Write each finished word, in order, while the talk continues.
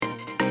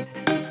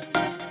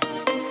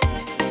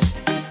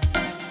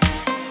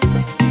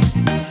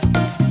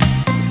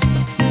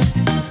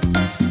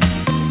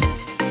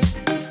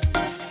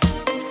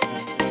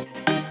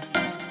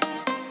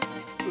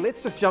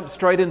jump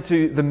straight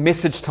into the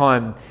message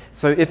time.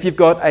 So if you've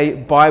got a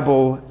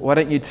Bible, why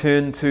don't you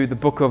turn to the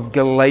book of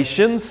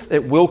Galatians?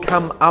 It will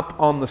come up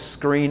on the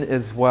screen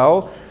as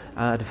well.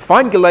 To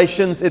find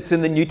Galatians, it's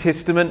in the New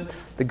Testament,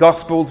 the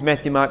Gospels,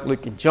 Matthew, Mark,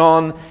 Luke, and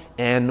John,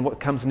 and what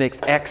comes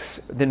next,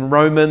 Acts, then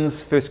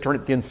Romans, 1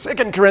 Corinthians,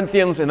 2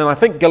 Corinthians, and then I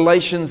think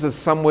Galatians is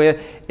somewhere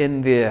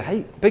in there.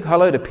 Hey, big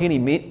hello to Penny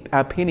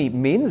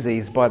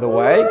Menzies, by the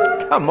way.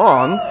 Come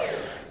on.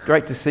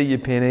 Great to see you,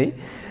 Penny.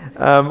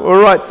 All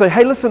right, so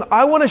hey, listen,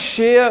 I want to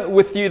share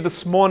with you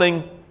this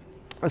morning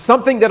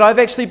something that I've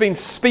actually been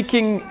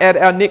speaking at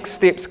our Next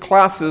Steps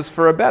classes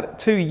for about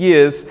 2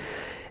 years,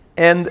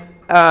 and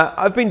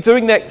I've been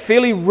doing that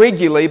fairly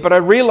regularly, but I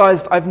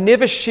realized I've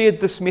never shared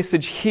this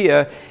message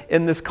here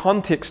in this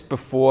context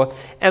before.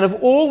 And of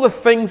all the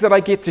things that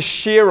I get to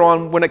share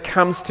on when it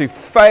comes to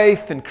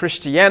faith and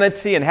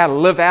Christianity and how to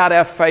live out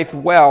our faith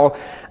well,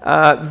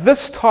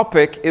 this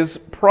topic is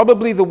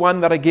probably the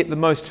one that I get the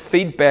most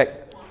feedback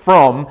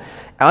from.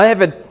 I have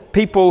had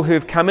people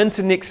who've come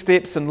into Next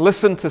Steps and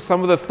listened to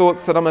some of the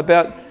thoughts that I'm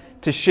about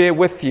to share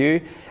with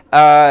you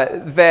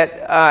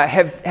that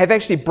have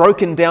actually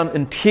broken down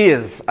in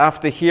tears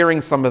after hearing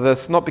some of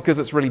this, not because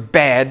it's really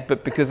bad,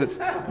 but because it's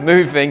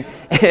moving.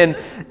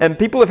 And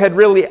people have had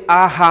really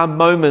aha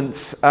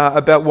moments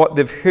about what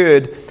they've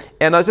heard.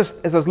 And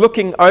as I was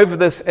looking over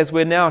this, as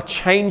we're now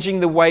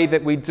changing the way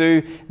that we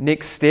do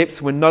Next Steps,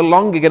 we're no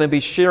longer going to be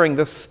sharing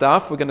this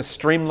stuff. We're going to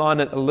streamline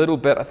it a little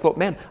bit. I thought,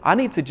 man, I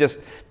need to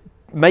just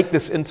make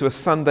this into a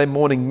Sunday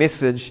morning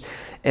message.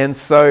 And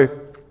so,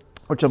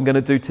 which I'm going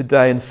to do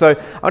today. And so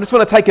I just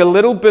want to take a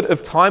little bit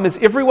of time. Is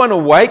everyone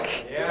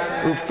awake?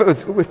 Yeah.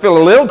 We feel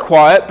a little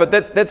quiet, but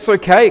that's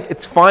okay.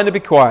 It's fine to be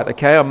quiet,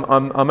 okay?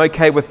 I'm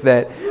okay with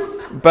that.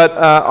 But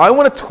I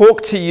want to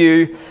talk to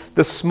you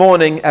this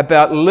morning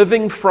about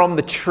living from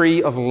the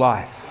tree of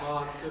life.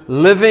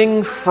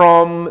 Living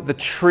from the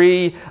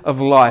tree of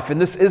life.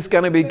 And this is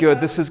going to be good.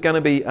 This is going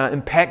to be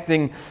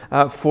impacting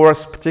for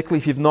us, particularly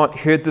if you've not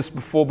heard this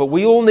before. But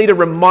we all need a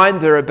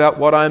reminder about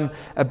what I'm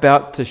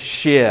about to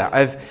share.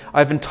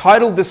 I've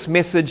entitled this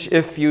message,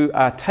 if you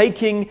are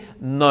taking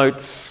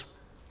notes,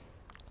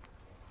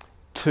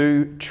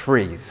 Two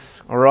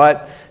Trees. All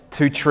right?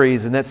 2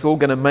 trees, and that's all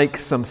going to make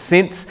some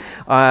sense.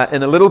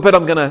 In a little bit,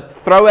 I'm going to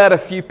throw out a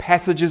few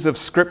passages of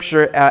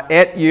Scripture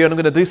at you, and I'm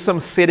going to do some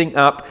setting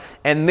up,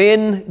 and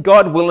then,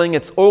 God willing,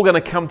 it's all going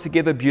to come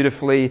together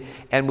beautifully,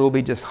 and we'll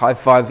be just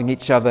high-fiving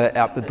each other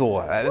out the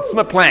door. That's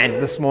my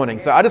plan this morning.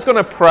 So I just want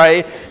to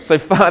pray. So,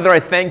 Father, I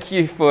thank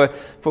you for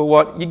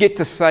what you get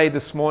to say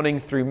this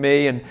morning through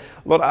me, and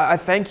Lord, I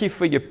thank you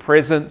for your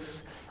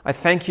presence. I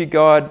thank you,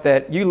 God,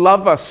 that you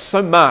love us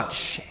so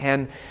much,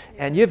 and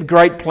you have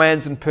great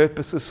plans and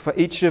purposes for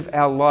each of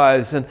our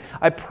lives. And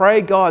I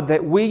pray, God,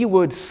 that we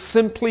would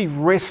simply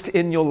rest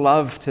in your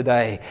love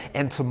today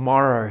and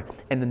tomorrow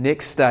and the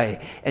next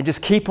day. And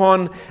just keep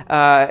on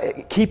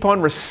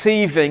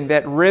receiving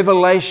that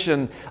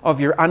revelation of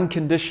your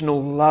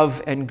unconditional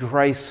love and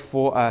grace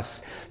for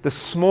us.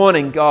 This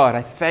morning, God,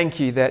 I thank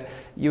you that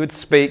you would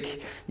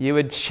speak, you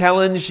would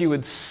challenge, you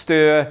would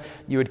stir,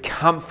 you would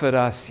comfort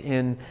us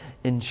in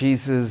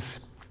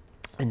Jesus'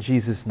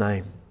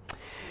 name.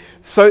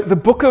 So the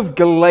book of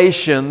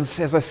Galatians,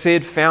 as I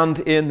said,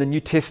 found in the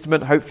New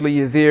Testament, hopefully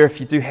you're there. If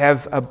you do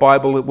have a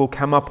Bible, it will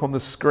come up on the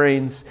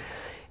screens,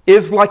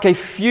 is like a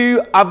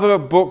few other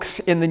books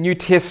in the New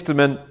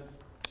Testament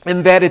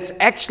in that it's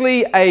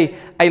actually a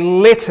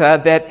letter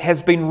that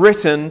has been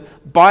written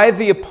by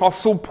the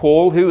Apostle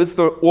Paul, who is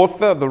the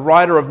author, the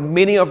writer of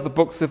many of the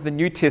books of the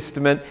New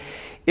Testament.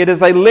 It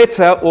is a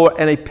letter or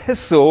an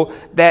epistle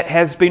that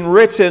has been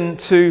written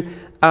to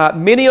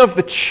many of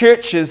the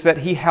churches that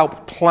he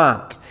helped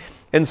plant.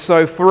 And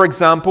so, for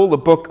example, the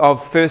book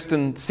of 1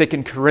 and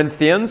 2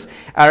 Corinthians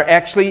are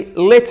actually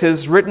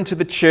letters written to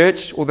the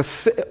church or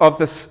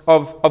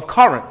of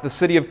Corinth, the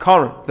city of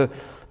Corinth. The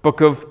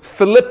book of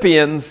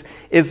Philippians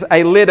is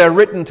a letter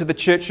written to the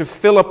church of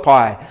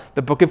Philippi.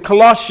 The book of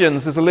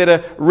Colossians is a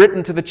letter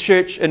written to the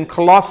church in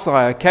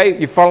Colossae. Okay,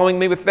 you following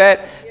me with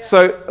that? Yeah.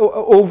 So,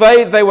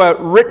 although they were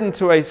written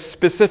to a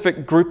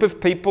specific group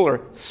of people or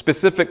a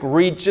specific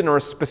region or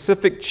a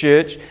specific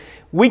church,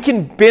 we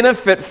can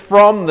benefit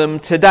from them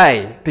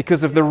today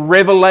because of the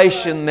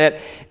revelation that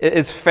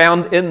is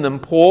found in them.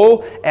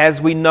 Paul, as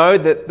we know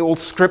that all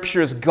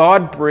Scripture is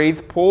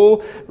God-breathed,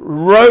 Paul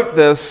wrote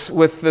this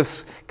with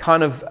this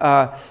kind of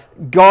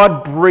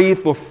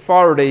God-breathed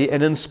authority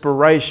and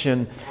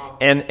inspiration.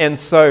 And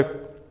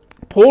so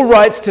Paul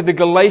writes to the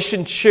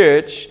Galatian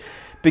church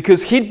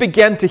because he'd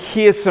begun to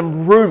hear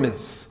some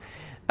rumors.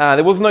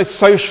 There was no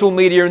social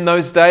media in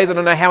those days. I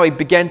don't know how he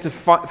began to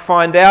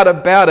find out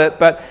about it,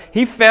 but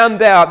he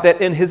found out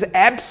that in his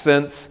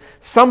absence,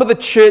 some of the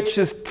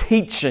church's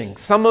teaching,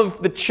 some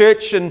of the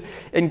church in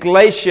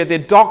Galatia, their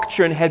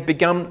doctrine had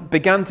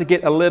begun to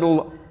get a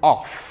little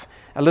off,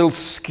 a little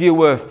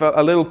skewer,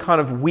 a little kind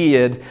of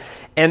weird.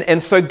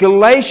 And so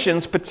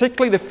Galatians,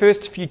 particularly the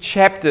first few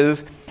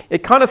chapters,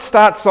 it kind of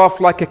starts off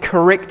like a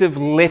corrective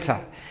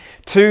letter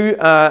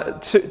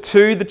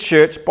to the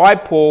church by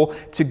Paul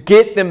to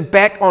get them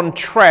back on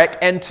track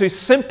and to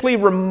simply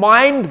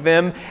remind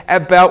them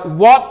about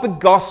what the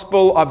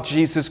gospel of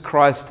Jesus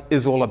Christ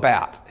is all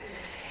about.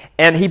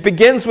 And he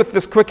begins with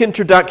this quick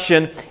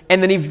introduction,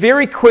 and then he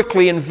very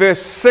quickly, in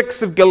verse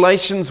 6 of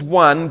Galatians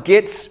 1,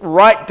 gets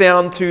right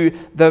down to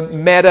the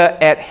matter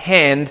at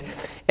hand.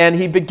 And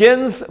he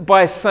begins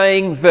by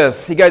saying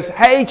this. He goes,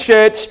 "Hey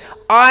church,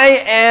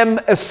 I am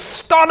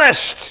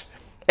astonished."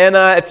 And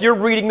if you're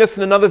reading this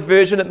in another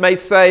version, it may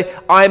say,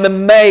 "I'm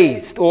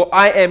amazed," or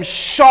 "I am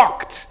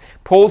shocked,"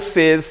 Paul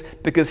says,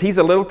 because he's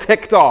a little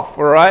ticked off,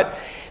 all right?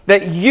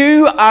 "That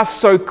you are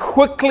so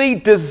quickly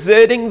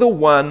deserting the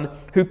one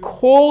who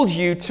called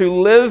you to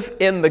live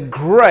in the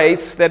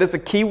grace," that is a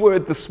key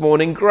word this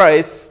morning,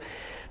 grace,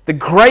 "the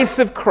grace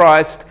of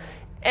Christ,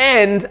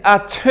 and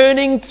are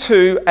turning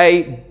to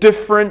a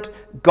different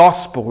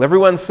gospel."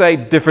 Everyone say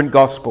different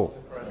gospel.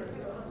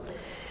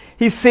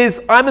 He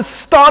says, "I'm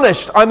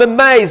astonished, I'm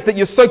amazed that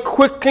you're so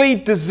quickly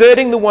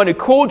deserting the one who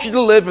called you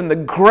to live in the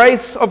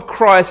grace of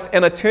Christ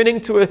and are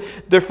turning to a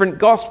different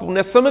gospel."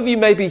 Now, some of you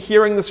may be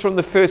hearing this from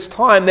the first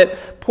time,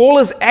 that Paul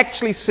is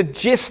actually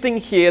suggesting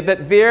here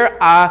that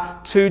there are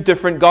two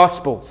different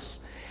gospels,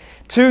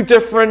 two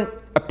different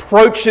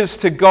approaches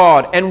to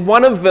God. And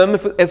one of them,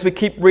 as we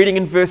keep reading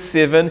in verse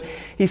 7,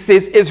 he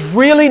says, is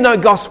really no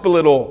gospel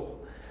at all.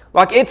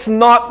 Like, it's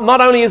not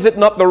only is it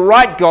not the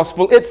right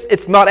gospel,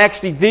 it's not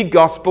actually the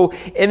gospel.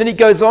 And then he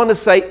goes on to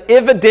say,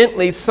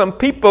 evidently some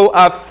people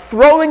are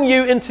throwing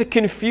you into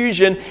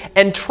confusion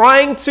and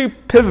trying to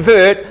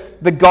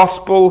pervert the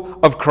gospel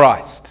of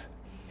Christ.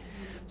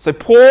 So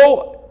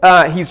Paul,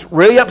 he's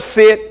really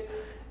upset.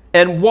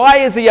 And why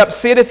is he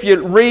upset? If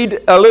you read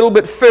a little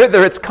bit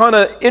further, it's kind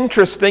of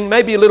interesting,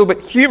 maybe a little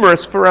bit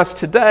humorous for us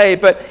today,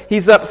 but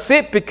he's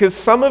upset because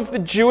some of the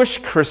Jewish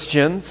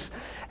Christians,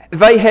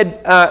 they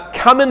had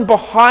come in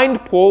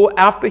behind Paul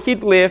after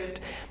he'd left,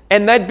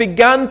 and they'd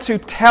begun to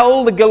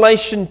tell the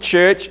Galatian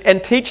church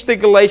and teach the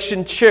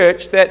Galatian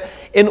church that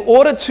in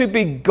order to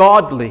be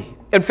godly,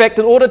 in fact,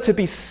 in order to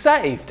be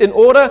saved, in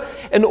order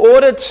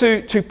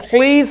to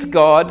please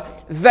God,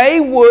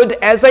 they would,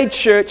 as a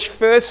church,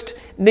 first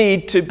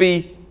need to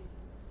be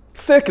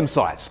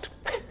circumcised.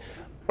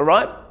 All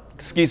right?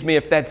 Excuse me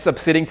if that's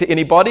upsetting to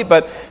anybody,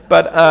 but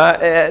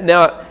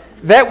now,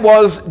 that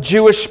was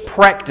Jewish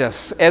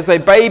practice. As a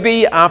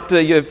baby, after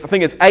I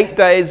think it's 8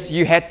 days,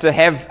 you had to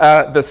have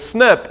the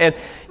snip. And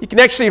you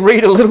can actually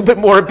read a little bit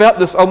more about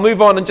this. I'll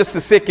move on in just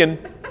a second.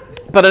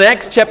 But in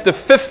Acts chapter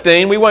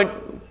 15, we won't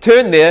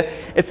turn there.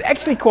 It's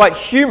actually quite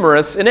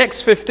humorous. In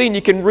Acts 15,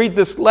 you can read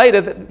this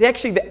later, that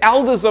actually the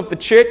elders of the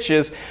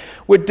churches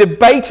were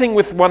debating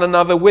with one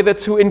another whether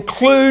to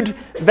include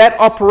that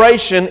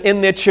operation in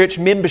their church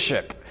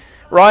membership.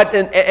 Right?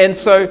 And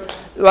so,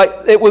 like,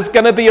 it was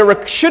going to be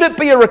should it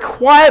be a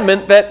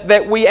requirement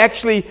that we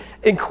actually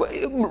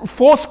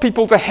force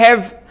people to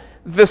have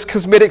this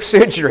cosmetic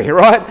surgery,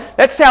 right?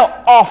 That's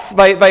how off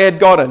they had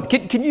gotten.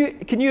 Can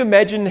you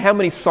imagine how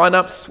many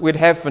sign-ups we'd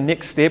have for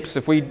Next Steps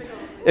if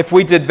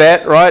we did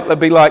that, right?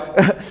 It'd be like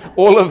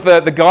all of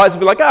the guys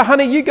would be like, "Oh,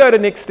 honey, you go to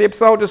Next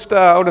Steps. I'll just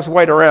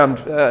wait around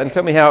and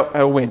tell me how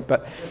it went."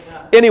 But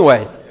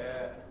anyway.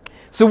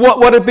 So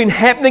what had been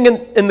happening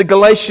in the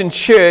Galatian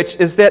church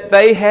is that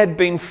they had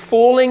been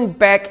falling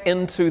back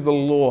into the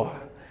law,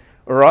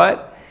 all right?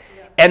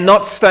 And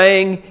not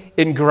staying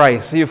in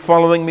grace. Are you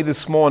following me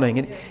this morning?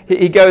 And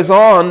he goes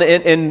on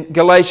in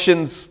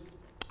Galatians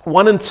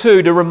 1 and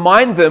 2 to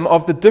remind them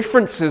of the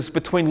differences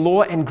between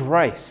law and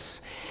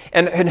grace,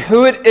 and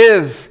who it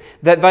is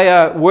that they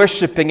are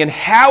worshipping and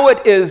how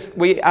it is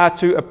we are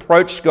to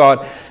approach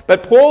God.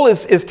 But Paul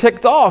is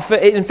ticked off.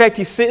 In fact,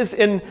 he says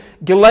in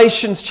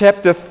Galatians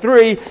chapter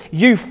 3,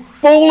 "You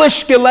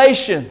foolish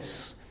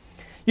Galatians,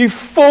 you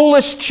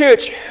foolish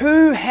church,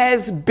 who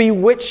has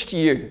bewitched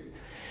you?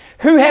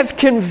 Who has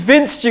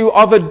convinced you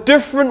of a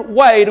different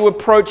way to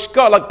approach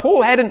God?" Like,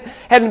 Paul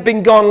hadn't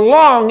been gone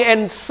long,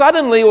 and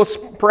suddenly, or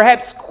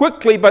perhaps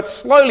quickly but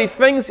slowly,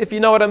 things, if you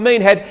know what I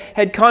mean,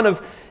 had kind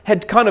of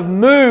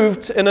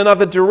moved in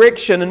another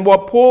direction. And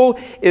what Paul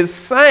is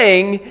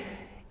saying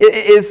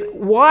is,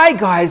 why,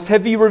 guys,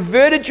 have you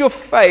reverted your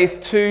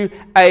faith to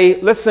a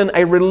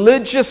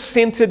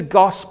religious-centered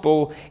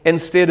gospel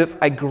instead of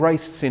a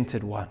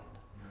grace-centered one?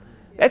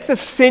 That's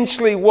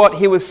essentially what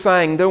he was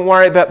saying. Don't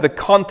worry about the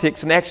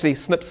context and actually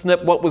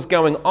snip what was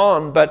going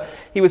on. But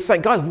he was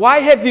saying, guys, why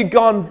have you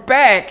gone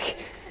back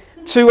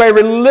to a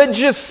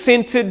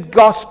religious-centered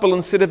gospel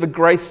instead of a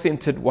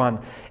grace-centered one?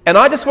 And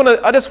I just want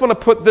to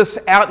put this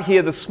out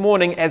here this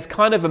morning as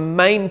kind of a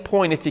main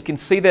point, if you can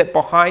see that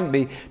behind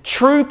me.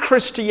 True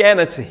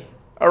Christianity,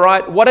 all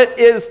right, what it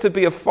is to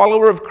be a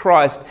follower of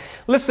Christ,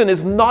 listen,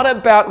 is not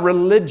about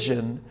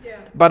religion,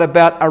 but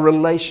about a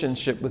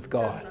relationship with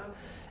God.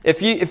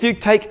 If you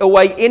take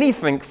away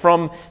anything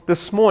from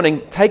this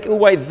morning, take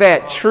away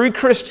that. True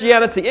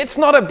Christianity, it's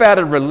not about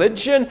a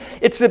religion,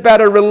 it's about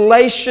a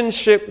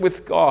relationship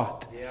with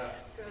God.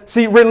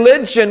 See,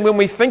 religion, when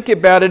we think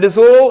about it, is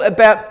all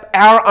about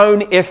our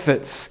own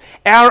efforts,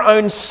 our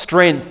own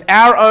strength,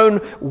 our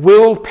own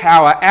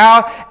willpower,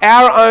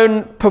 our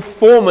own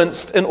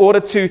performance in order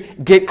to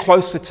get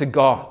closer to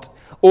God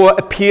or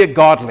appear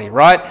godly,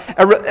 right?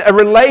 A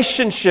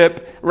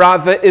relationship,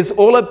 rather, is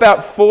all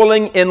about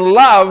falling in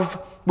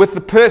love with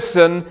the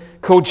person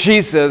called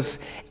Jesus,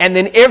 and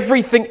then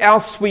everything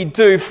else we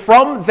do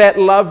from that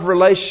love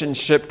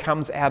relationship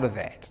comes out of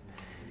that.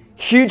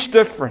 Huge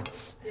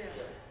difference.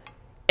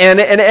 And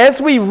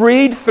as we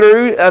read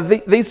through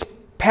these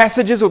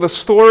passages or the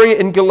story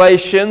in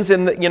Galatians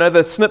and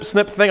the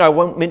snip thing, I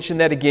won't mention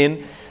that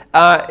again,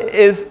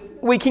 is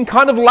we can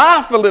kind of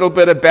laugh a little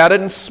bit about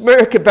it and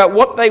smirk about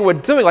what they were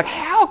doing. Like,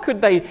 how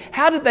did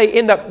they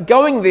end up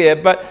going there?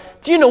 But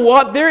do you know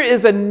what? There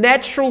is a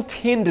natural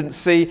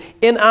tendency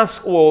in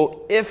us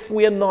all, if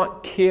we're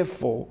not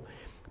careful,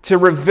 to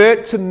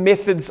revert to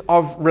methods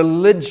of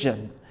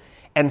religion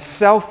and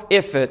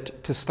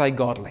self-effort to stay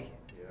godly.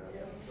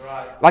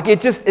 Like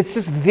it's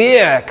just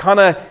there, kind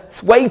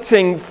of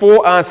waiting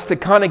for us to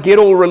kind of get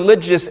all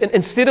religious, and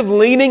instead of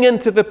leaning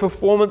into the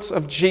performance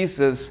of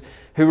Jesus,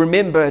 who,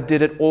 remember,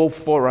 did it all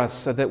for us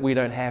so that we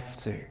don't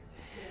have to.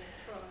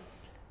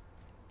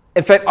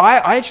 In fact,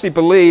 I actually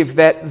believe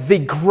that the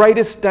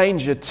greatest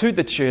danger to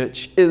the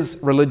church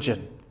is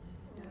religion,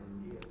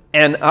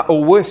 and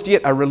or worse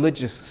yet, a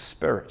religious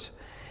spirit.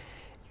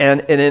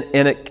 And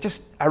it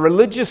just, a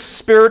religious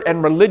spirit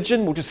and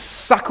religion will just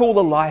suck all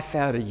the life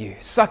out of you,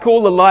 suck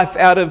all the life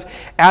out of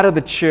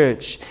the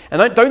church. And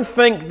I don't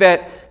think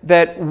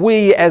that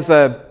we as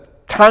a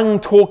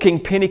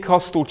tongue-talking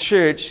Pentecostal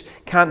church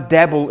can't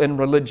dabble in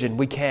religion.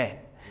 We can.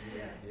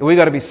 We've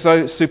got to be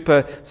so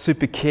super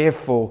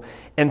careful.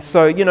 And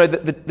so,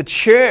 the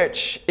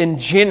church in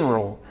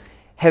general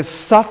has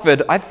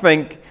suffered, I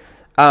think,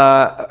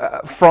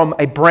 from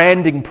a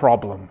branding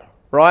problem,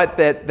 right?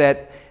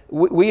 That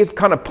we have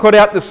kind of put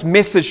out this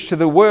message to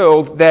the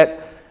world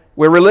that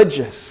we're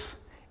religious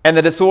and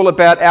that it's all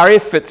about our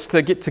efforts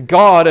to get to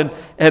God, and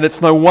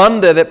it's no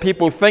wonder that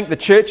people think the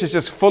church is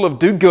just full of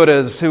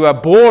do-gooders who are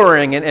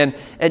boring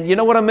and you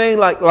know what I mean?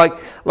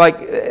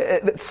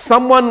 Like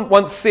someone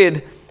once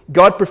said,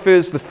 God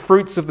prefers the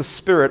fruits of the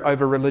Spirit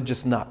over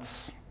religious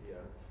nuts.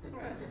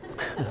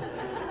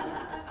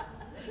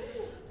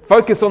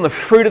 Focus on the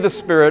fruit of the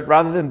Spirit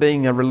rather than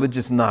being a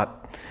religious nut.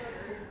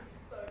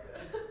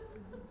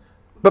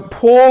 But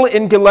Paul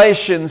in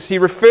Galatians, he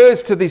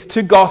refers to these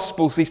two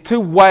gospels, these two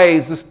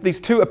ways, these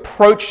two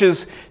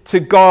approaches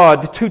to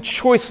God, the two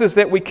choices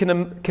that we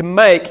can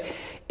make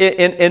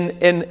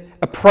in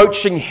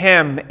approaching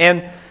Him.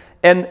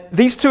 And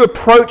these two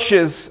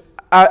approaches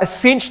are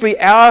essentially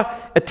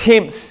our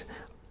attempts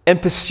and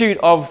pursuit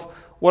of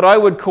what I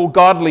would call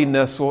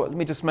godliness, or let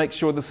me just make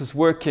sure this is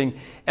working.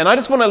 And I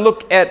just want to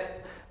look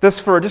at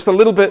this for just a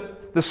little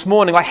bit this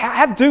morning. Like,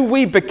 how do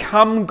we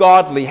become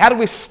godly? How do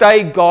we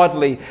stay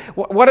godly?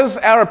 What is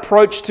our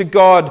approach to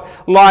God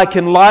like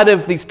in light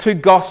of these two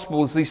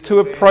gospels, these two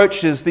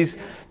approaches, these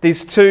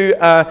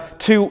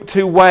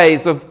two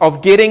ways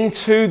of getting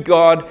to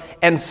God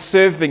and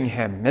serving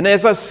Him? And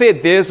as I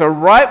said, there's a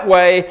right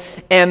way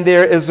and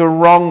there is a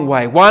wrong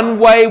way. One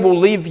way will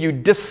leave you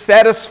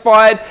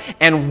dissatisfied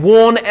and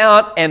worn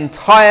out and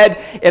tired,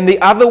 and the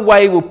other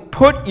way will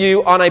put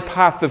you on a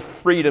path of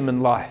freedom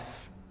in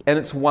life. And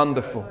it's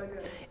wonderful.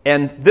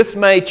 And this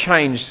may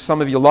change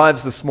some of your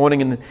lives this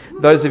morning, and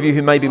those of you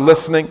who may be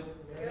listening.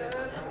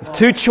 There's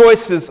two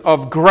choices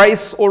of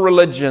grace or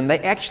religion. They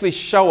actually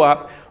show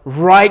up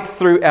right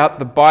throughout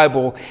the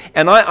Bible.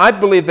 And I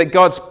believe that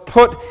God's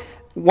put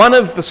one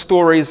of the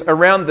stories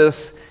around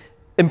this,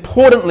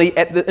 importantly,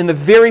 in the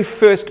very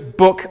first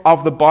book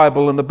of the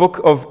Bible, in the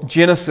book of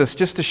Genesis,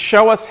 just to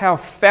show us how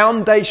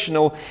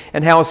foundational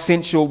and how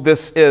essential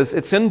this is.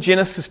 It's in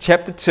Genesis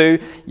chapter 2.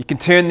 You can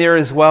turn there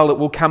as well. It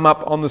will come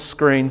up on the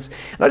screens.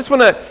 And I just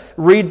want to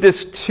read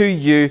this to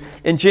you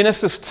in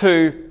Genesis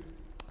 2,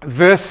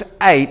 verse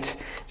 8.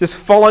 Just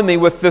follow me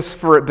with this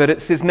for a bit.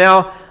 It says,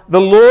 "Now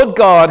the Lord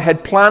God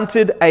had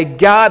planted a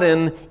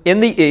garden in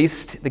the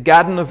east, the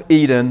Garden of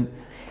Eden,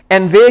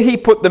 and there He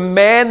put the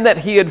man that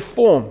He had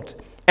formed.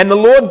 And the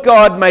Lord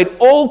God made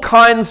all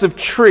kinds of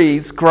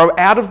trees grow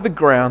out of the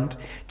ground,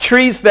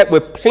 trees that were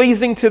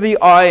pleasing to the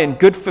eye and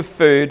good for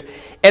food.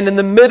 And in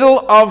the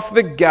middle of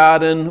the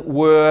garden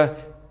were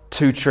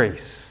two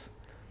trees.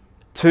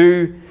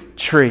 Two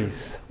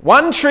trees.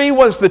 One tree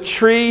was the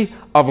tree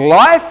of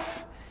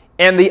life,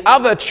 and the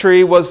other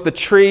tree was the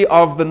tree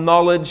of the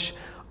knowledge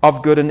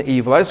of good and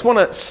evil." I just want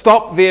to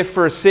stop there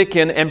for a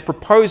second and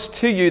propose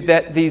to you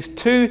that these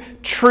two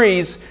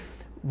trees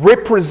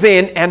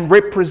represent and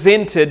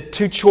represented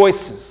two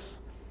choices,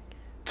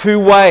 two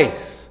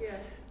ways,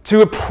 two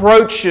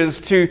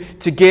approaches to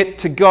get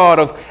to God,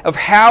 of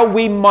how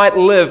we might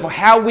live,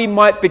 how we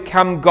might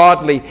become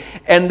godly.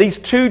 And these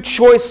two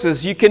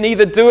choices, you can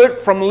either do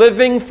it from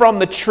living from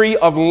the tree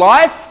of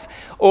life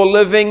or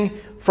living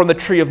from the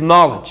tree of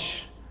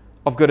knowledge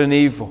of good and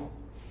evil.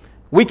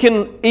 We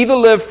can either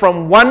live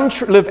from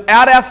live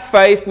out our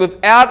faith, live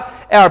out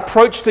our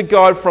approach to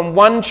God from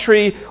one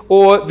tree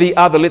or the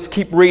other. Let's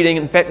keep reading.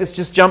 In fact, let's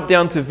just jump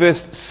down to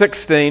verse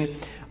 16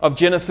 of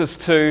Genesis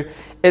 2,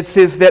 it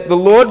says that the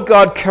Lord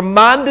God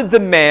commanded the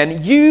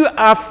man, "You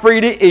are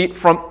free to eat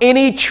from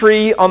any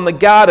tree on the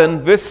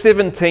garden," verse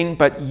 17,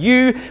 "but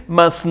you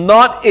must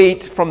not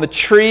eat from the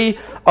tree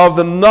of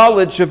the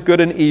knowledge of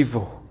good and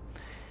evil."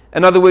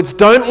 In other words,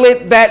 don't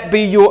let that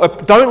be your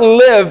approach.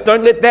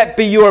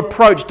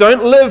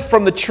 Don't live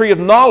from the tree of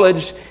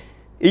knowledge,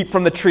 eat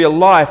from the tree of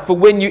life. For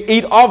when you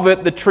eat of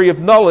it, the tree of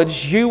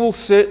knowledge, you will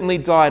certainly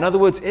die. In other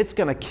words, it's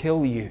going to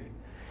kill you.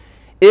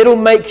 It'll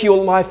make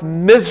your life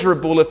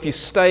miserable if you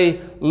stay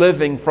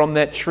living from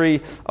that tree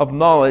of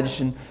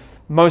knowledge. And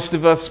most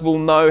of us will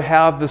know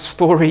how the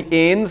story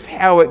ends,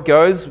 how it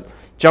goes.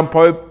 Jump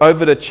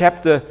over to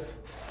chapter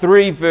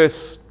 3,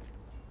 verse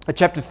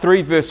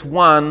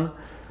 1.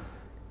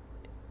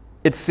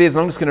 It says,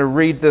 and I'm just going to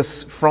read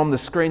this from the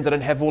screens. I don't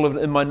have all of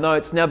it in my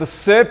notes. "Now the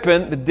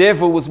serpent, the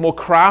devil, was more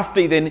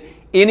crafty than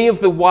any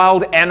of the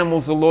wild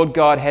animals the Lord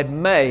God had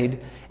made.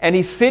 And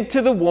he said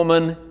to the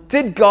woman,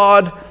 'Did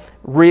God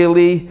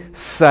really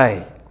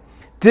say?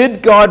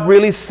 Did God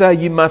really say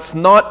you must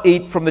not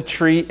eat from the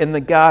tree in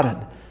the garden?'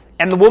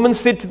 And the woman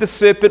said to the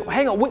serpent,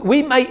 'Hang on,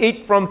 we may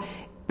eat from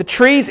the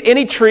trees,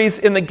 any trees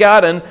in the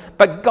garden,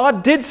 but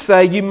God did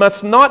say you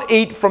must not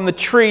eat from the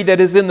tree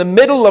that is in the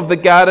middle of the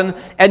garden,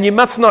 and you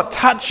must not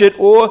touch it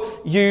or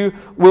you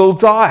will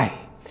die.'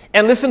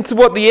 And listen to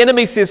what the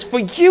enemy says, 'For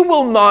you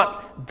will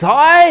not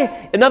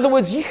die.'" In other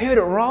words, you heard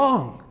it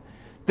wrong.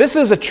 This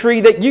is a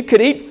tree that you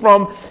could eat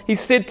from. He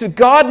said to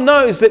God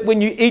knows that when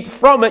you eat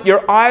from it,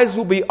 your eyes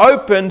will be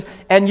opened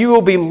and you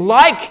will be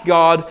like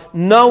God,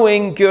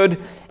 knowing good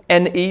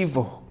and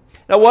evil.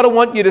 Now, what I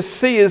want you to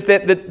see is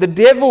that the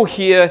devil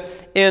here,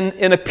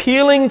 in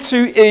appealing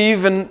to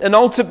Eve and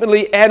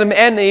ultimately Adam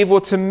and Eve, or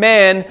to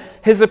man,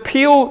 his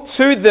appeal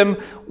to them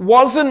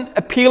wasn't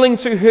appealing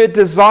to her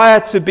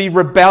desire to be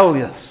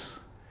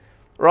rebellious,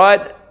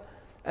 right?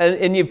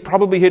 And you've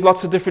probably heard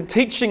lots of different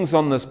teachings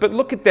on this, but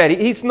look at that.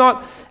 He's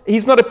not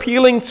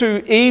appealing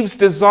to Eve's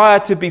desire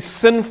to be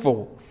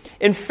sinful.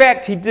 In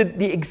fact, he did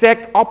the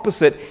exact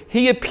opposite.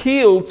 He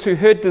appealed to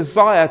her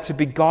desire to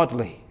be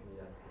godly.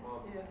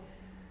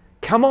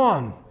 Come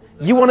on.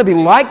 You want to be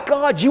like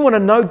God? You want to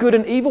know good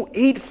and evil?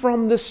 Eat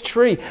from this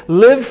tree.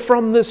 Live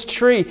from this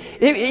tree.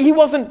 He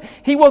wasn't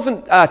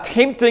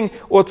tempting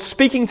or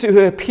speaking to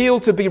her appeal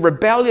to be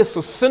rebellious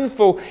or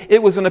sinful.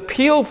 It was an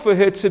appeal for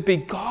her to be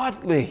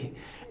godly,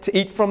 to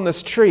eat from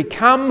this tree.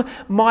 "Come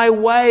my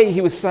way,"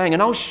 he was saying,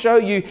 "and I'll show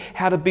you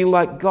how to be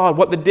like God."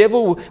 What the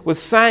devil was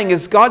saying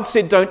is, God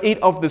said, "Don't eat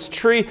of this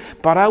tree,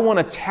 but I want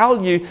to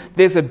tell you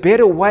there's a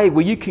better way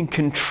where you can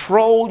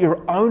control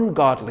your own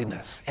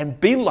godliness and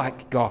be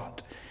like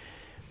God."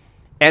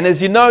 And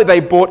as you know, they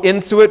bought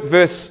into it.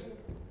 Verse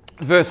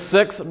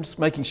 6, I'm just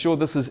making sure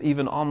this is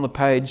even on the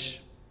page.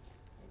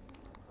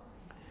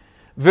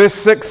 Verse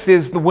 6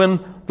 says, when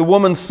the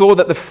woman saw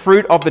that the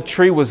fruit of the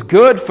tree was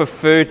good for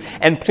food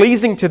and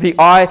pleasing to the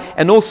eye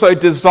and also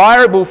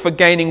desirable for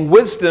gaining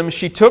wisdom,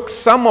 she took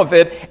some of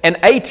it and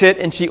ate it,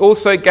 and she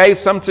also gave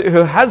some to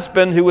her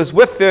husband who was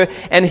with her,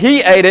 and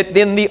he ate it.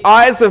 Then the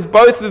eyes of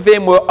both of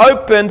them were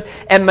opened,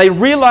 and they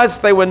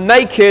realized they were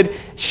naked.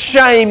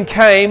 Shame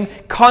came,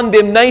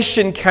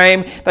 condemnation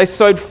came. They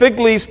sewed fig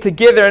leaves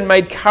together and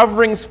made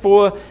coverings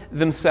for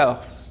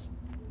themselves.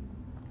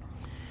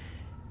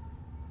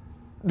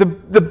 The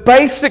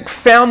basic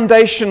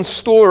foundation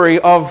story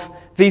of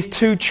these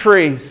two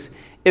trees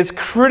is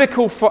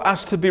critical for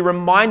us to be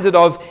reminded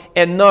of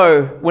and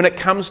know when it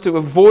comes to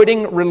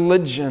avoiding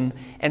religion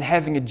and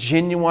having a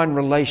genuine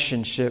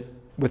relationship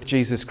with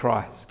Jesus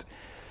Christ.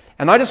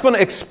 And I just want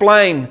to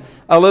explain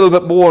a little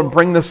bit more and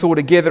bring this all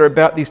together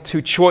about these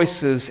two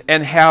choices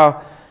and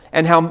how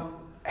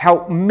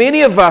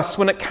many of us,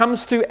 when it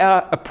comes to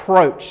our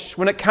approach,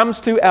 when it comes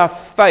to our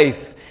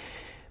faith,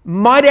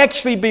 might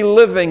actually be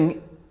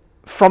living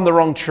from the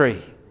wrong tree,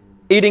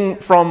 eating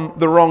from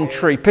the wrong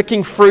tree,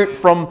 picking fruit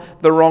from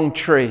the wrong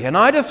tree. And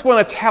I just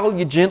want to tell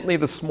you gently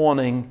this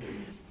morning,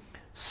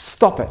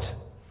 stop it.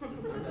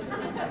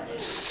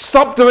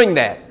 Stop doing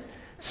that.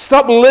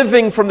 Stop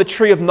living from the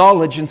tree of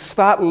knowledge and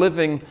start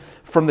living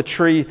from the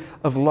tree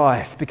of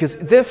life,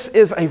 because this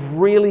is a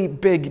really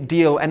big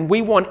deal, and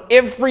we want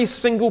every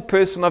single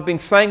person, I've been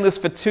saying this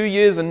for 2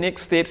 years in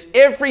Next Steps,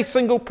 every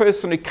single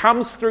person who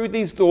comes through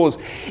these doors,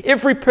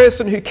 every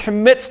person who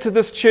commits to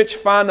this church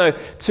whānau,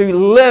 to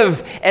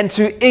live and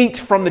to eat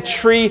from the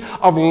tree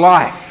of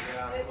life.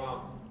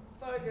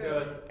 So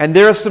good. And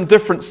there are some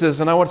differences,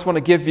 and I just want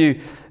to give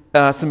you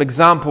some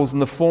examples in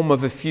the form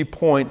of a few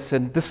points,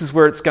 and this is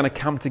where it's going to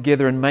come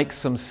together and make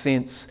some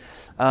sense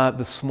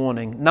this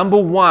morning. Number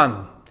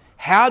one,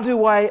 how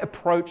do I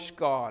approach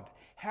God?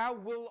 How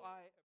will I?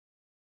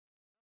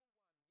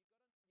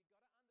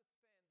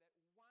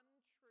 One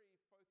tree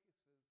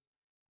focuses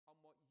on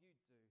what you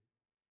do.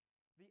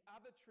 The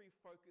other tree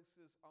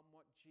focuses on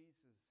what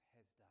Jesus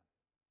has done.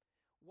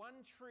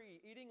 One tree,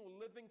 eating or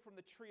living from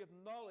the tree of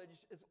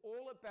knowledge, is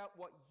all about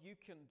what you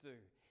can do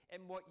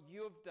and what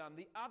you have done.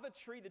 The other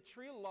tree, the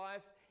tree of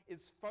life,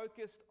 is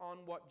focused on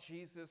what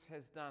Jesus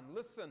has done.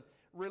 Listen,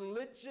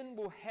 religion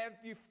will have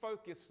you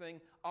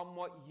focusing on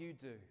what you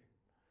do.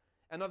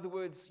 In other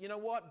words, you know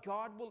what?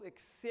 God will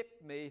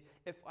accept me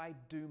if I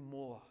do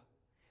more.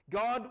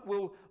 God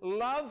will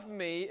love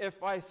me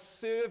if I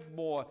serve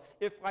more,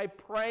 if I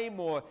pray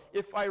more,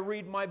 if I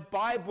read my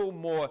Bible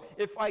more,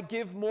 if I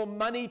give more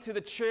money to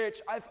the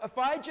church. If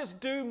I just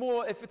do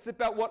more, if it's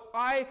about what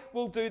I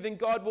will do, then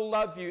God will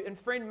love you. And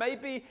friend,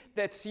 maybe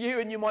that's you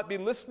and you might be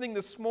listening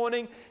this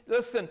morning.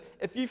 Listen,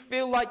 if you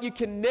feel like you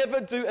can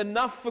never do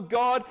enough for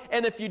God,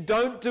 and if you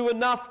don't do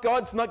enough,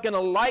 God's not going to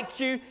like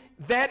you,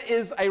 that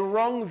is a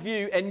wrong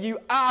view, and you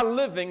are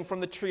living from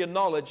the tree of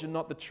knowledge and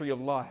not the tree of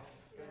life.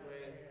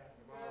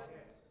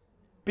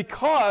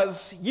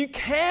 Because you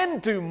can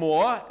do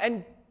more,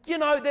 and you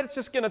know that's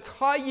just going to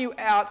tire you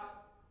out,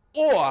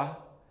 or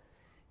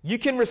you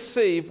can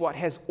receive what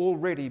has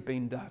already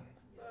been done.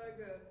 So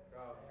good.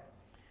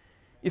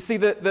 You see,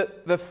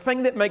 the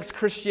thing that makes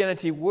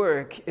Christianity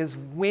work is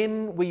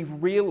when we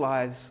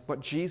realize what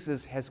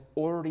Jesus has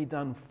already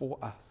done for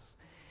us.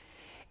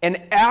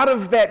 And out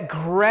of that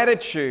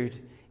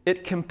gratitude,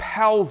 it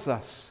compels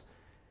us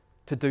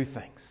to do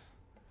things.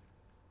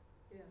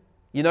 Yeah.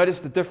 You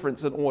notice the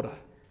difference in order.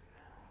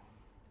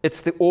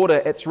 It's the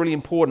order, it's really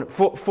important.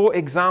 For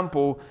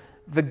example,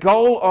 the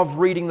goal of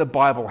reading the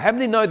Bible. How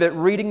many know that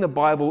reading the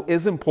Bible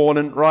is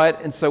important,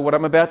 right? And so what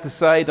I'm about to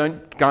say,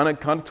 don't kind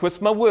of twist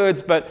my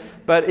words, but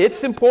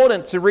it's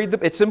important to read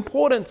it's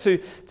important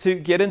to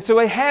get into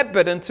a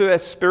habit, into a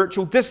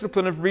spiritual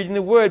discipline of reading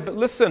the Word. But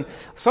listen,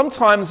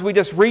 sometimes we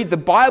just read the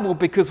Bible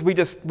because we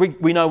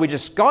know we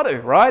just got to,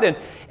 right?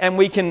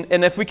 And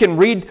if we can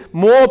read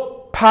more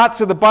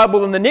parts of the Bible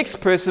than the next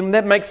person,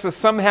 that makes us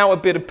somehow a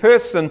better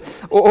person,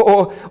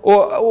 or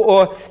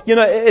you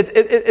know,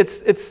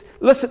 it's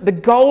listen. The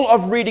goal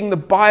of reading the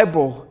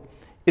Bible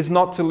is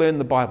not to learn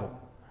the Bible.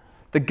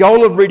 The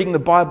goal of reading the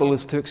Bible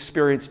is to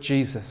experience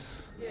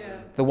Jesus,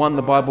 the one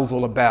the Bible's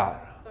all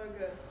about. So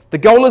good. The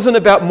goal isn't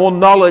about more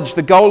knowledge.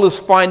 The goal is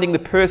finding the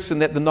person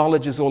that the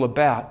knowledge is all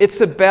about.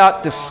 It's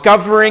about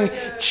discovering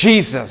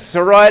Jesus,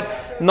 all right?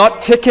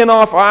 Not ticking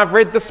off, I've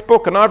read this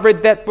book and I've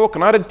read that book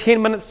and I did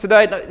 10 minutes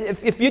today. No,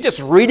 if you're just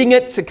reading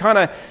it to kind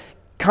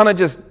of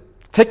just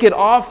tick it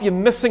off, you're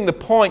missing the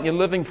point. You're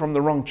living from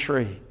the wrong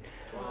tree.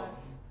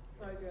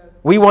 So good.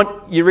 We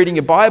want you reading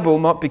your Bible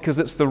not because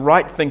it's the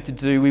right thing to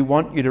do. We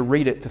want you to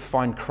read it to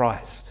find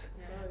Christ,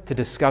 to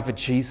discover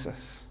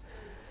Jesus.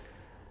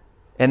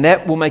 And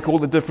that will make all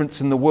the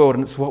difference in the world.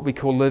 And it's what we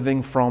call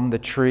living from the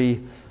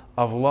tree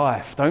of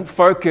life. Don't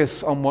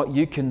focus on what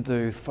you can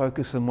do.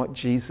 Focus on what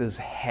Jesus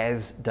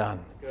has done.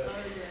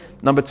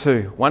 Number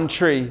 2, one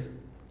tree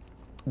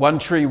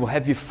will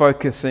have you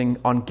focusing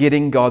on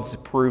getting God's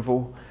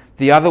approval.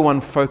 The other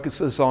one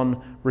focuses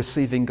on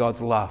receiving God's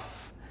love.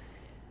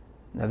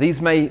 Now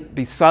these may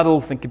be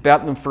subtle, think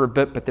about them for a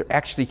bit, but they're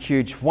actually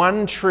huge.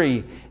 One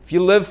tree, if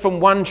you live from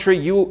one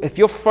tree, if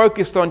you're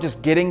focused on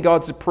just getting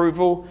God's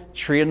approval,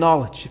 tree of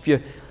knowledge. If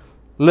you're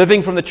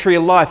living from the tree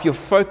of life, your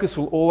focus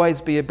will always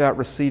be about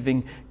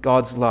receiving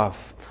God's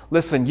love.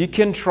 Listen, you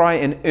can try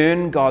and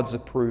earn God's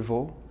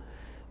approval,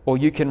 or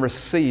you can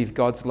receive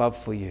God's love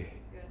for you.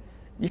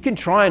 You can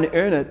try and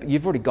earn it, but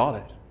you've already got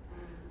it.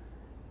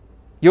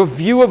 Your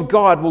view of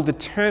God will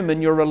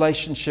determine your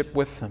relationship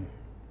with Him.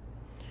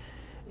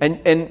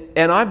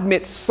 And I've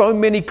met so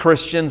many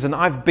Christians, and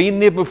I've been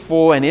there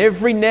before, and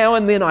every now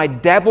and then I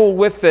dabble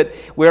with it,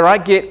 where I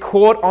get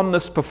caught on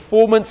this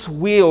performance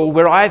wheel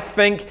where I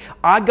think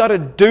I got to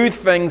do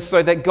things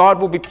so that God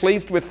will be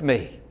pleased with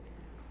me.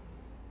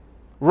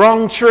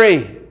 Wrong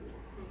tree.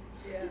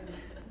 Yeah.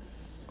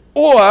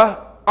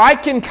 Or I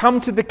can come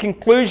to the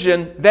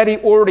conclusion that He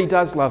already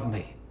does love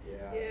me.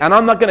 Yeah. And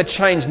I'm not going to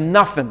change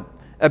nothing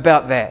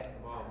about that.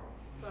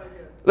 So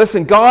good.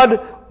 Listen,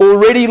 God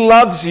already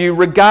loves you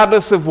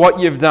regardless of what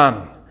you've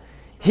done.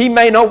 He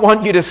may not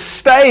want you to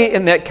stay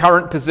in that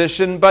current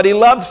position, but He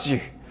loves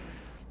you.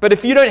 But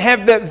if you don't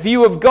have that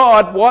view of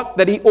God,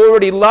 that He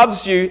already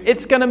loves you,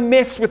 it's going to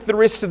mess with the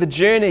rest of the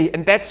journey.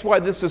 And that's why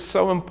this is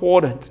so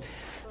important.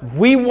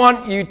 We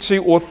want you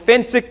to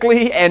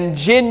authentically and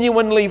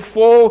genuinely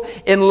fall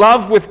in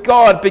love with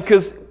God,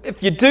 because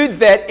if you do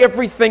that,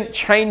 everything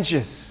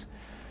changes.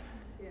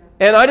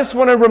 And I just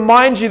want to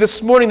remind you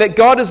this morning that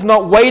God is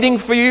not waiting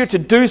for you to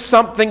do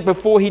something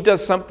before He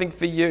does something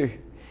for you.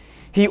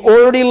 He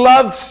already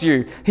loves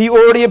you. He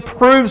already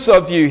approves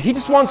of you. He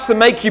just wants to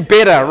make you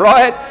better,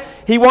 right?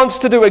 He wants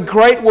to do a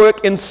great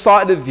work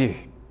inside of you.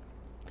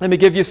 Let me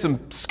give you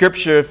some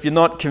scripture if you're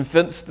not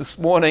convinced this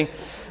morning.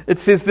 It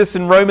says this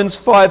in Romans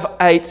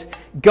 5:8.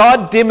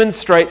 God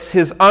demonstrates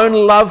His own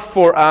love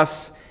for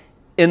us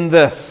in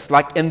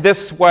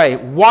this way.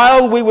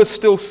 While we were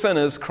still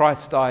sinners,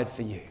 Christ died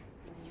for you.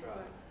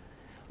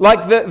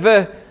 Like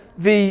the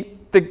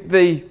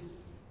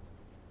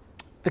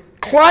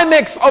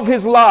climax of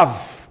His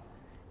love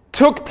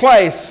took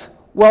place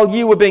while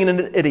you were being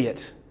an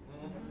idiot,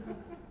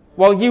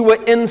 while you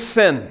were in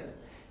sin.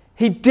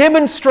 He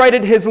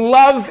demonstrated His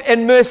love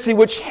and mercy,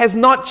 which has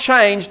not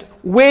changed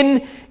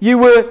when you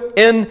were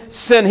in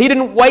sin. He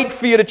didn't wait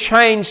for you to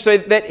change so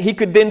that He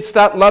could then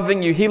start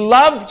loving you. He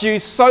loved you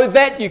so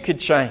that you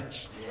could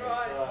change.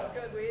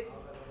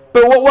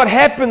 But what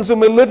happens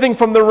when we're living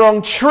from the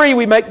wrong tree,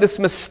 we make this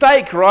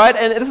mistake, right?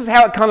 And this is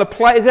how it kind of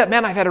plays out.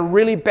 Man, I've had a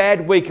really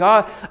bad week.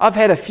 I've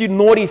had a few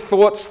naughty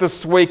thoughts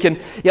this week.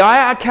 And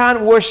I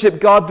can't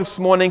worship God this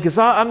morning because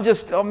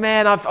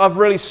I've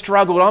really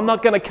struggled. I'm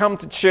not going to come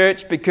to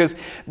church because,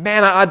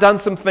 man, I've done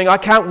something. I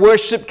can't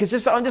worship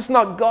because I'm just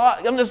not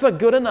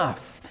good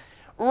enough.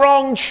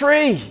 Wrong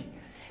tree.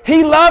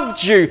 He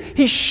loved you.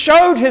 He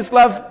showed His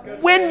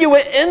love when you were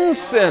in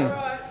sin.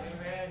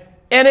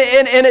 And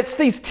it's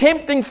these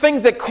tempting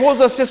things that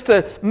cause us just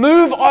to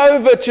move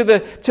over to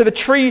the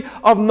tree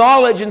of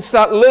knowledge and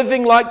start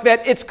living like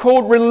that. It's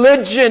called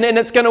religion, and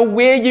it's going to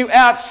wear you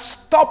out.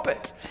 Stop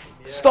it.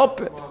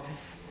 Stop it.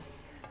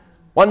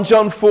 1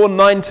 John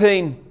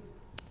 4:19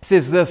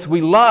 says this: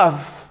 we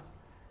love,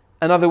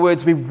 in other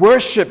words, we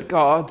worship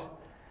God.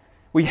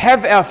 We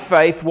have our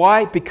faith.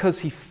 Why? Because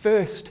He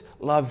first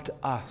loved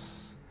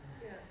us.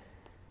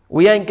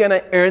 We ain't going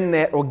to earn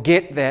that or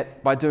get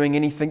that by doing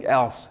anything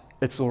else.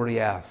 It's already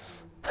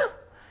ours.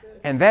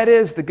 And that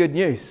is the good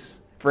news,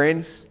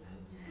 friends.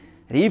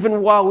 And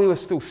even while we were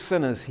still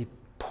sinners, He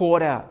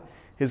poured out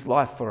His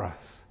life for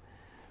us.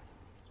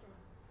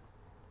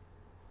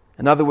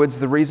 In other words,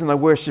 the reason I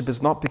worship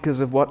is not because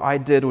of what I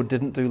did or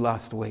didn't do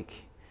last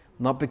week,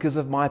 not because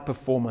of my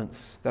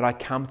performance, that I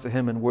come to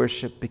Him and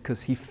worship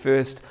because He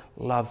first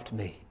loved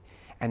me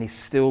and He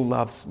still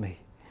loves me.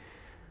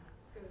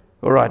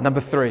 All right,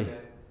 number three,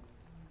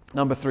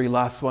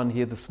 last one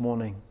here this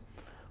morning.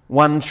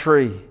 One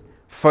tree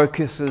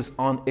focuses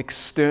on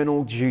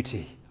external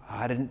duty.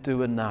 I didn't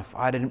do enough.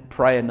 I didn't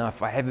pray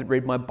enough. I haven't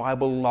read my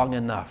Bible long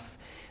enough.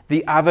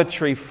 The other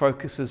tree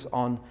focuses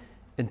on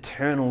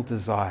internal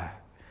desire.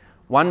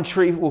 One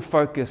tree will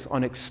focus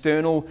on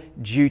external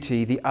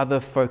duty. The other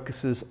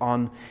focuses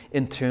on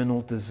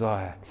internal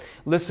desire.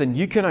 Listen,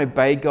 you can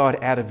obey God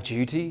out of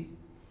duty,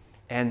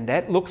 and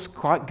that looks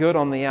quite good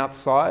on the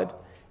outside.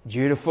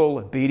 Dutiful,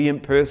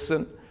 obedient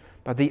person.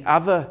 But the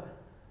other,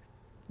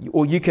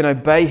 or you can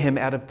obey Him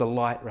out of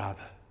delight,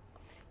 rather.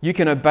 You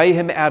can obey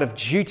Him out of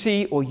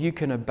duty, or you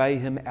can obey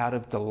Him out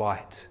of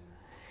delight.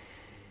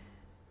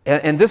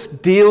 And this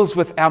deals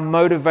with our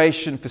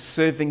motivation for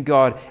serving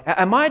God.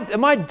 Am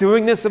I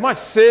doing this? Am I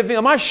serving?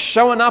 Am I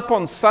showing up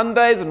on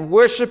Sundays and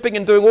worshiping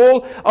and doing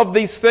all of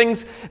these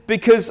things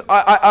because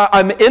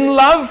I'm in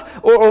love,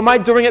 or am I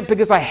doing it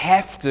because I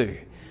have to?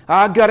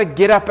 I've got to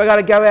get up, I've got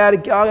to go out,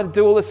 I've got to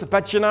do all this.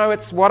 But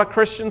it's what a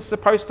Christian's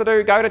supposed to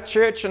do, go to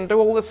church and do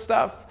all this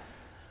stuff.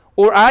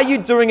 Or are you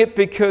doing it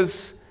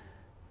because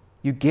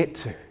you get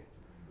to?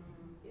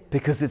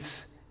 Because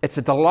it's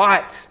a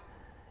delight.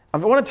 I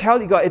want to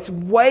tell you guys, it's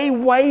way,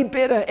 way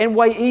better and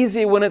way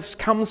easier when it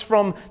comes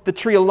from the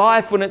tree of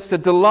life, when it's a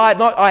delight.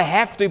 Not I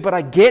have to, but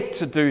I get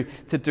to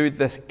do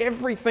this.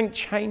 Everything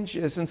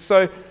changes. And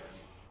so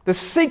the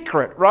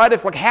secret, right?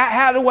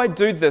 How do I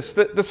do this?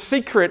 The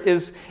secret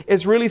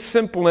is really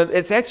simple. And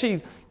it's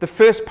actually the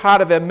first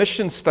part of our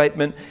mission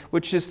statement,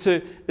 which is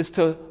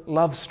to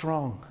love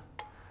strong.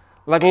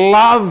 Like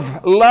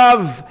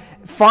love,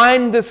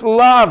 find this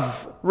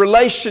love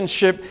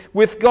relationship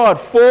with God.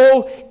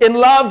 Fall in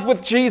love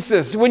with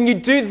Jesus. When you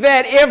do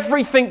that,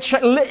 everything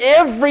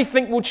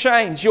will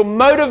change. Your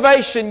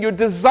motivation, your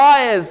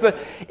desires,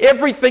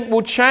 everything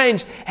will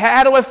change.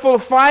 How do I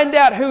find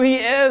out who He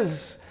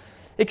is?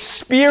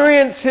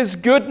 Experience His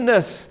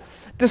goodness.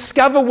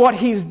 Discover what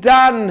He's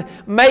done.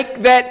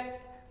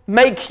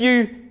 Make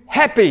you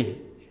happy.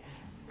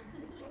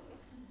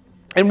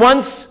 And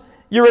once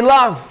you're in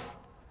love,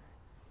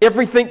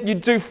 everything you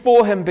do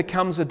for Him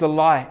becomes a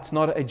delight,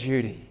 not a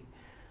duty.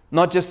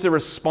 Not just a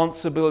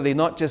responsibility,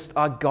 not just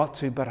I got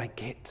to, but I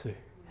get to.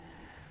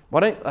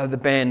 Why don't the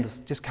band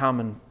just come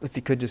and if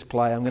you could just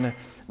play. I'm going to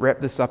wrap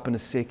this up in a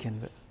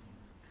second. But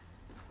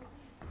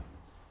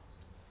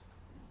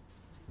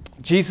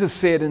Jesus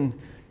said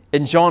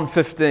in John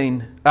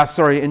 14,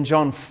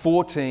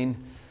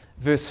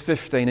 verse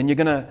 15, and you're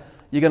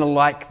gonna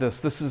like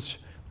this.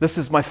 This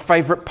is my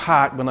favorite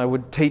part when I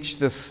would teach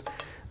this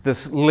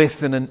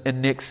lesson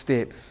in Next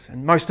Steps.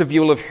 And most of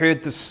you will have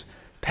heard this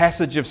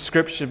passage of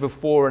Scripture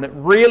before, and it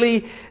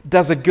really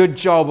does a good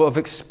job of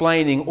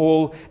explaining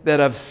all that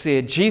I've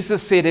said.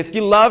 Jesus said, if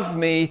you love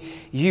me,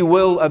 you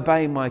will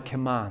obey my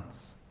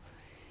commands.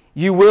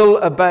 You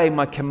will obey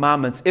my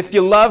commandments. If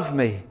you love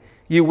me,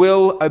 you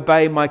will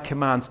obey my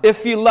commands.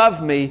 If you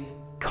love me,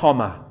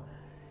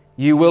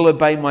 you will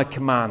obey my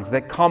commands.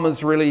 That comma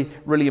is really,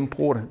 really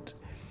important.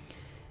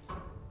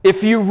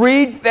 If you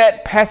read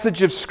that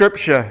passage of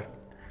Scripture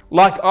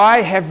like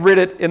I have read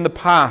it in the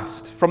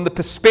past, from the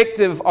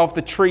perspective of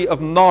the tree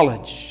of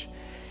knowledge,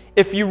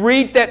 if you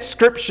read that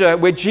Scripture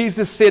where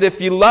Jesus said, if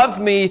you love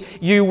me,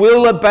 you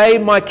will obey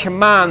my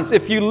commands.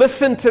 If you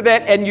listen to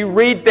that and you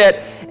read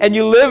that and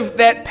you live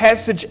that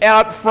passage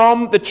out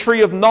from the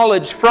tree of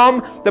knowledge,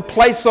 from the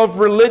place of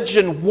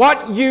religion,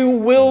 what you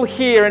will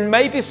hear, and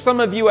maybe some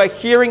of you are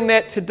hearing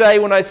that today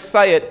when I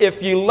say it,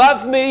 if you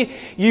love me,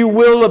 you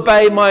will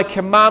obey my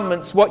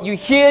commandments. What you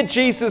hear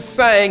Jesus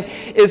saying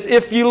is,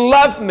 if you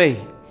love me,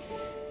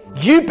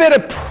 you better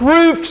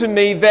prove to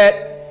me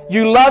that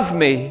you love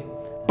me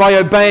by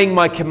obeying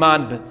my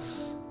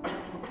commandments.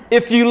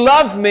 If you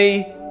love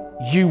me,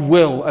 you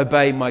will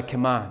obey my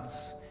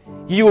commands.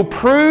 You will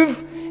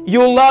prove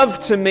your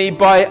love to me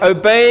by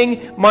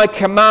obeying my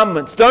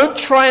commandments. Don't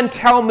try and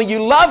tell me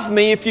you love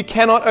me if you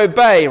cannot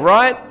obey,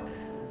 right?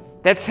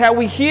 That's how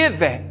we hear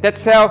that.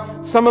 That's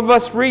how some of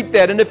us read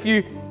that. And if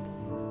you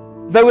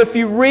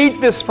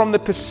read this from the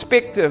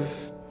perspective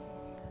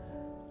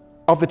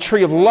of the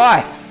tree of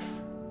life,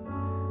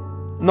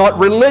 not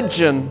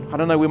religion. I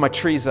don't know where my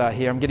trees are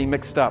here. I'm getting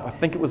mixed up. I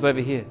think it was over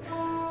here.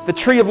 The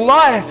tree of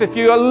life, if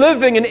you are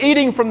living and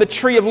eating from the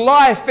tree of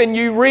life and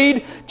you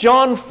read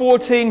John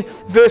 14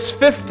 verse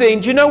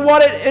 15, do you know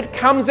what? It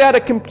comes out a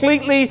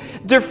completely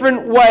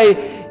different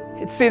way.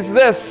 It says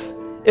this,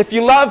 if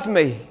you love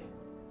me,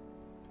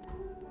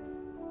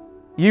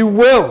 you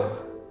will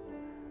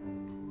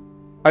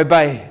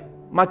obey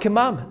my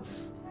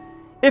commandments.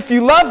 If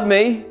you love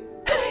me,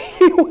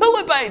 you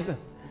will obey them.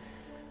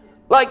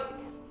 Like,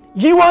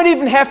 you won't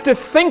even have to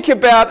think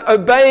about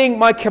obeying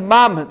my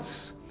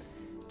commandments.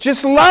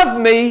 Just love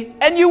me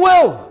and you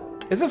will.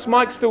 Is this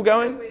mic still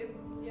going?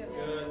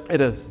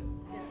 It is.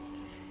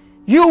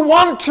 You'll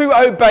want to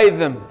obey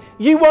them.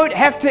 You won't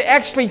have to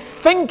actually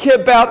think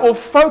about or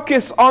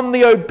focus on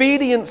the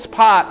obedience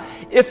part.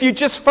 If you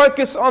just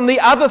focus on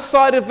the other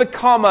side of the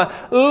comma,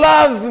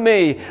 love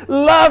me,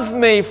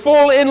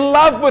 fall in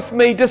love with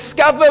me,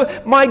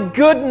 discover my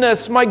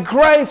goodness, my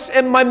grace,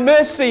 and my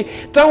mercy.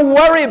 Don't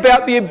worry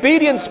about the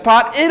obedience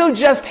part. It'll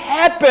just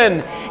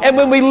happen. And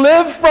when we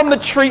live from the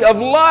tree of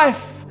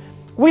life,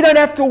 we don't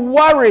have to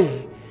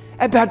worry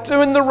about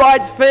doing the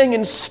right thing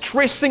and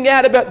stressing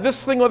out about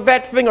this thing or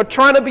that thing or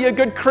trying to be a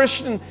good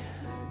Christian.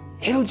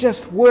 It'll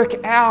just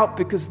work out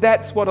because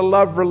that's what a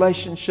love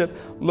relationship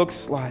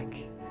looks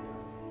like.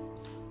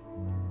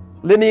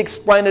 Let me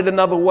explain it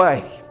another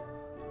way.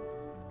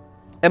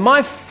 Am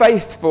I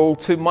faithful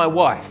to my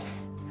wife?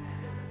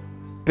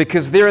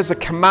 Because there is a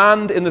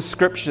command in the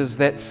scriptures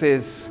that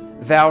says,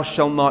 thou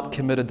shalt not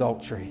commit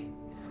adultery.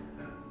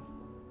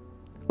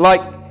 Do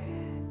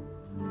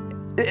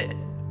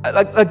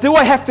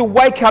I have to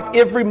wake up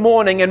every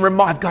morning and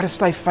remind, I've got to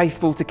stay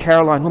faithful to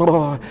Caroline?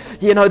 Oh,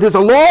 there's a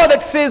law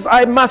that says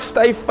I must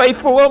stay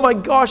faithful. Oh my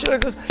gosh,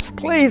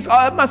 please,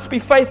 I must be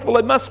faithful.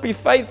 I must be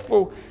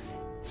faithful.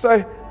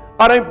 So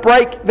I don't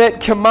break that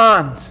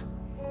command.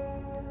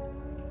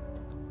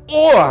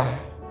 Or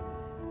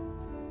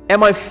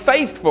am I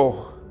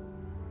faithful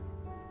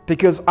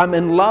because I'm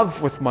in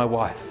love with my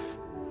wife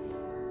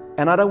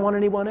and I don't want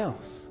anyone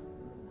else?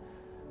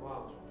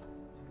 Wow,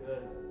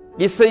 good.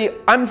 You see,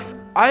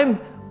 I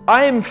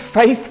am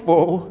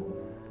faithful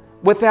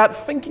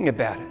without thinking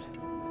about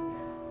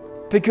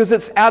it because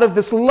it's out of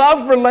this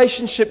love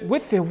relationship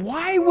with her.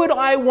 Why would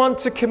I want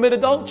to commit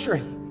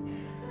adultery?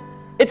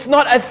 It's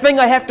not a thing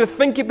I have to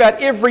think about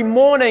every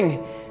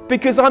morning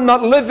because I'm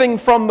not living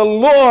from the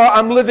law,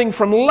 I'm living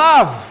from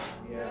love.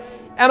 Yeah.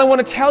 And I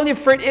want to tell you,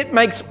 friend, it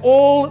makes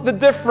all the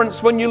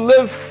difference when you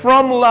live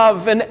from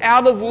love and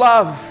out of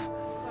love.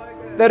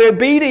 That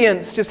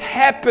obedience just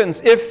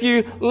happens. If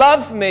you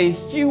love me,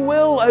 you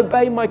will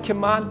obey my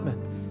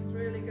commandments. It's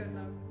really good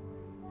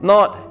though.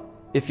 Not,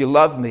 if you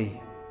love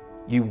me,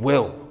 you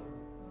will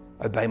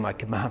obey my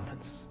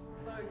commandments.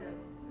 So good.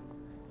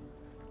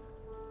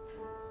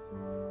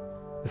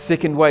 The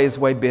second way is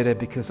way better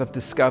because I've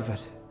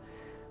discovered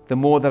the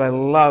more that I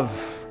love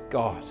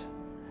God,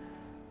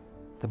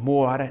 the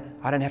more I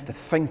don't have to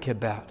think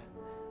about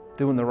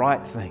doing the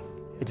right thing.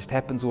 It just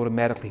happens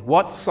automatically.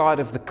 What side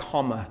of the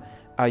comma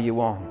are you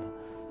on?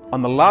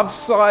 On the love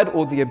side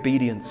or the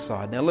obedience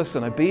side? Now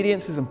listen,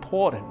 obedience is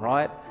important,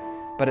 right?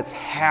 But it's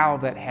how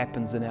that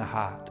happens in our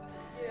heart.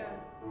 Yeah.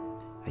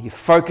 Are you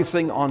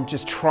focusing on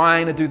just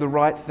trying to do the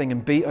right thing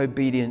and be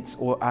obedient,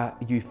 or are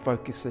you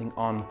focusing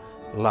on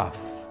love?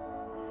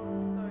 So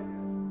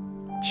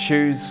good.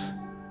 Choose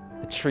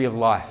the tree of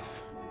life.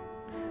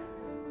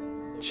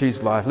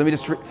 Choose life. Let me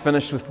just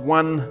finish with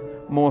one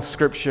more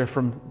scripture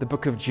from the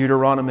book of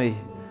Deuteronomy,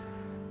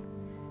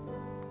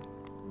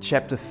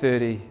 chapter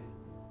 30.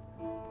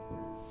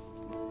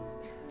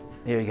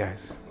 Here he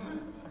goes.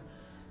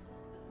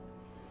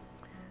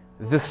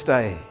 This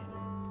day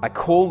I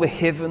call the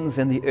heavens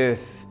and the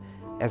earth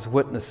as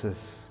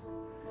witnesses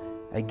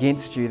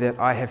against you that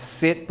I have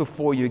set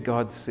before you,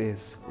 God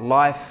says,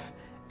 life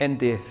and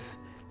death,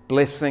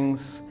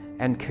 blessings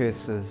and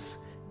curses.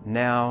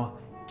 Now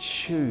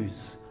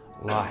choose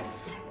life.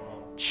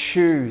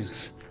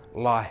 Choose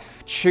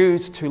life.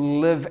 Choose to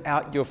live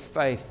out your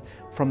faith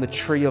from the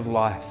tree of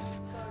life.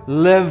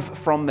 Live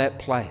from that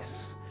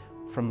place,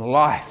 from the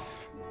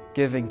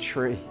life-giving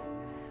tree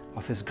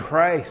of His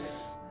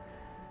grace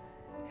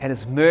and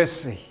His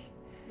mercy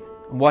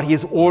and what He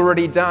has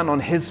already done on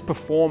His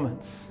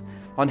performance.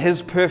 on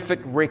His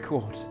perfect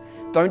record.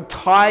 Don't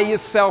tire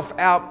yourself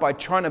out by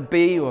trying to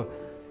be or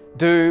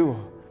do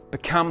or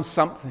become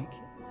something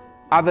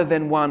other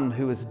than one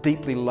who is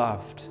deeply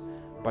loved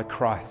by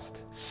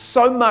Christ.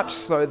 So much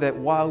so that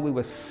while we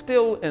were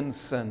still in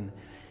sin,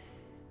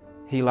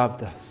 He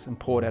loved us and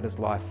poured out His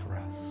life for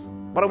us.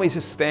 Why don't we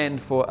just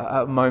stand for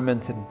a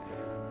moment and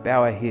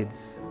bow our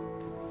heads?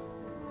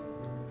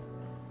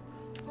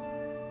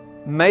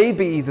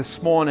 Maybe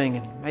this morning,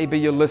 and maybe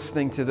you're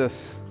listening to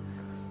this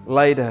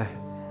later,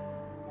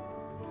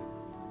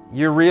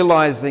 you're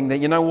realizing that,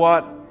 you know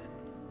what,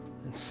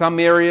 in some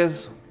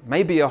areas,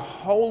 maybe a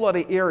whole lot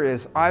of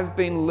areas, I've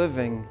been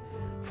living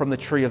from the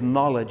tree of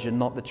knowledge and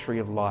not the tree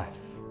of life.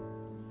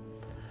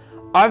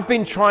 I've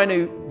been trying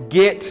to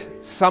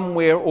get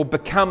somewhere or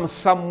become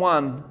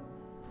someone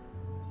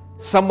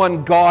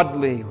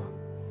godly.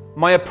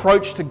 My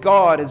approach to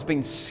God has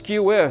been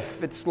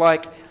skew-if. It's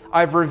like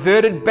I've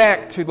reverted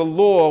back to the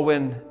law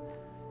when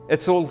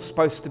it's all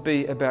supposed to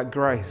be about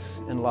grace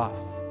and love.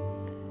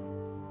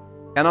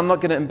 And I'm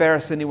not going to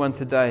embarrass anyone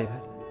today,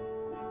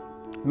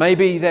 but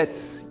maybe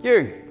that's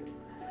you.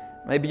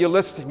 Maybe you're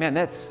listening, man,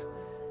 that's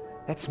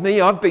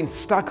me. I've been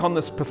stuck on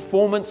this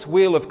performance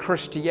wheel of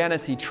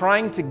Christianity,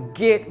 trying to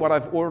get what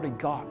I've already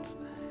got.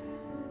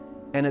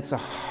 And it's a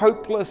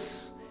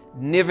hopeless,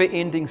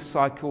 never-ending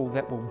cycle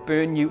that will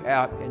burn you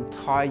out and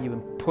tie you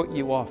and put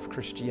you off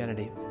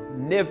Christianity. It's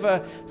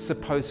never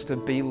supposed to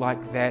be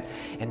like that.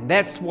 And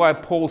that's why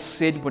Paul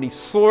said when he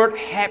saw it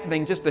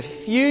happening just a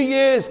few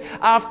years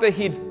after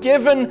he'd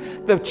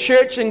given the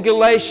church in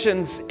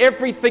Galatians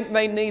everything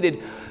they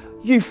needed,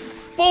 "You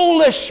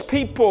foolish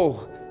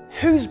people,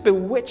 who's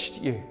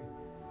bewitched you?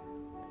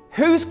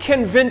 Who's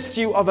convinced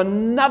you of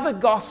another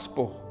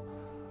gospel?"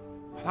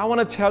 And I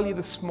want to tell you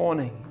this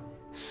morning,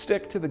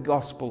 stick to the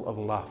gospel of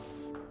love.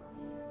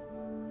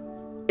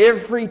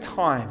 Every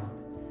time,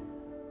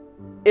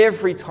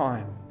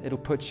 it'll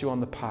put you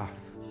on the path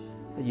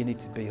that you need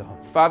to be on.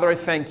 Father, I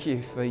thank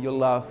you for your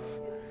love.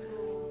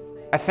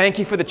 I thank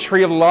you for the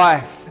tree of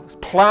life that was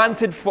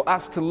planted for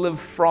us to live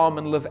from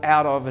and live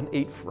out of and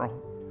eat from.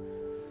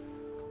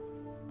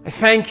 I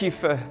thank you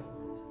for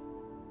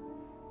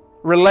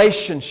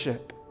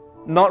relationship,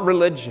 not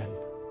religion.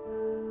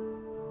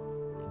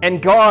 And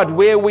God,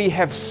 where we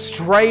have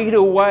strayed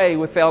away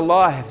with our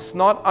lives,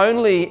 not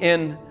only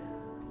in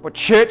what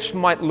church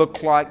might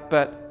look like,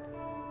 but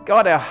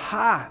God, our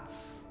hearts.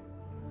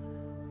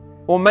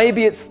 Or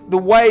maybe it's the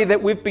way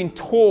that we've been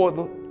taught,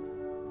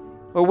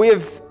 where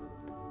we've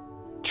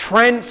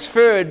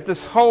transferred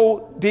this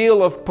whole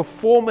deal of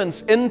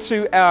performance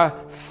into our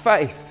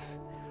faith.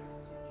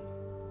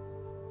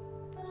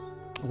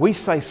 We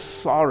say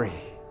sorry,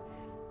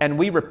 and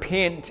we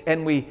repent,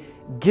 and we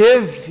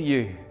give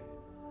you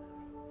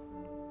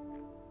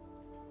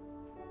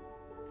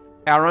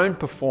our own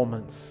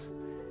performance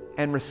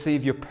and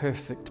receive your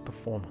perfect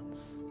performance.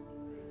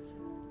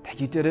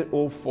 That you did it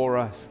all for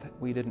us, that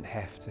we didn't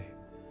have to.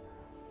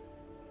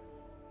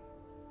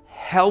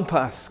 Help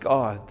us,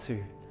 God,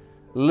 to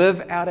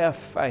live out our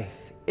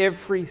faith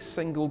every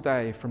single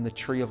day from the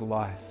tree of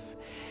life.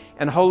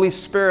 And Holy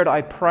Spirit,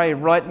 I pray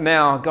right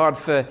now, God,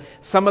 for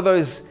some of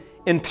those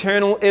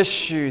internal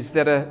issues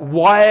that are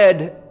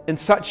wired in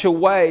such a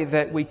way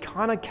that we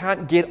kind of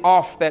can't get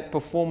off that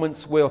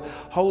performance wheel.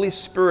 Holy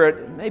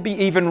Spirit, maybe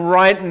even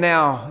right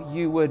now,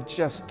 you would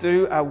just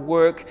do a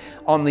work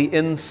on the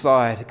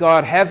inside.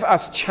 God, have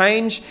us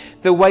change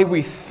the way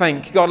we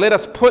think. God, let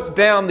us put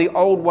down the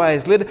old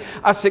ways. Let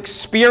us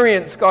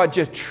experience, God,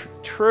 your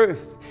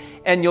truth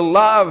and your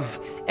love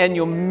and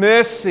your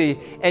mercy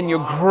and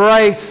your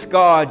grace,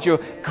 God, your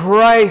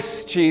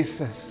grace,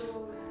 Jesus.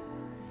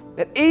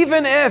 That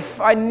even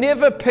if I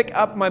never pick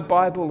up my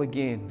Bible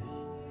again,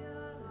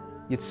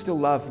 you'd still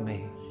love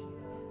me.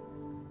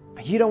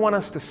 You don't want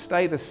us to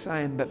stay the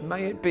same, but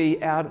may it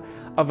be out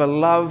of a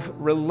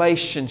love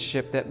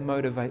relationship that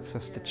motivates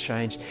us to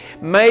change.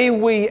 May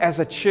we as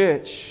a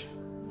church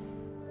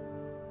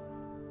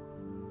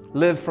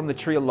live from the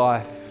tree of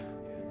life.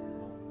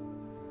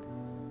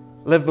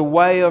 Live the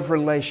way of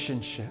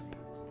relationship.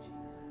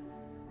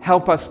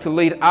 Help us to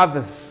lead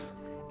others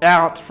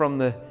out from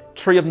the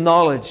tree of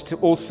knowledge to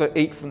also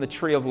eat from the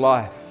tree of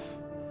life.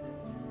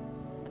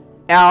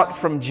 Out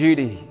from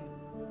duty,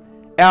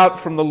 out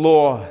from the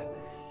law,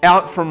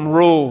 out from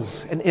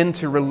rules and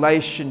into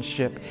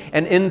relationship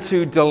and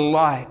into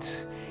delight,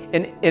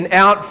 and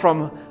out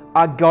from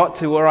I got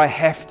to or I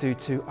have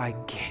to I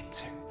get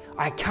to.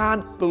 I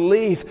can't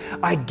believe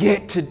I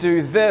get to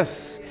do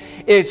this.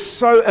 It's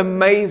so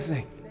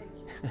amazing.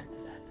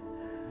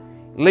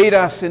 Lead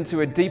us into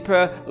a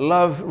deeper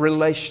love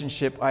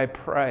relationship, I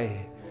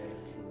pray,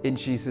 in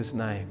Jesus'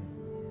 name.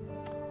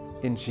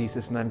 In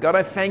Jesus' name. God,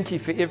 I thank you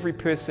for every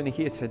person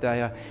here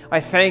today. I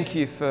thank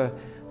you for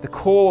the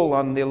call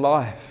on their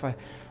life.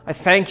 I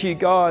thank you,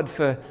 God,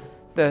 for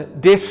the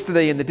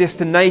destiny and the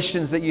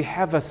destinations that you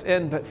have us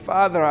in. But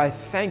Father, I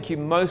thank you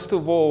most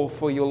of all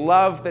for your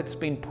love that's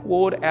been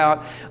poured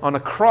out on a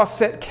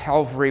cross at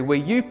Calvary, where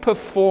you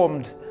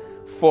performed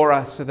for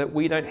us so that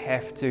we don't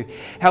have to.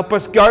 Help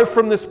us go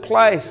from this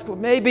place,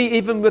 maybe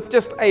even with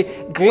just a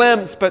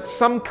glimpse, but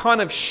some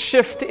kind of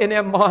shift in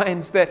our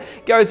minds that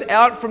goes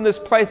out from this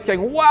place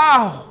going,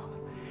 wow,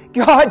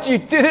 God, you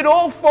did it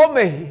all for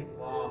me.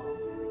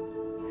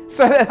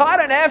 So that I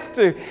don't have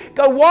to.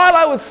 God, while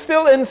I was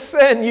still in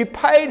sin, you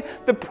paid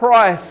the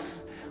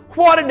price.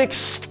 What an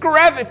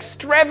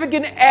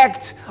extravagant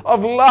act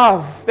of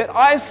love that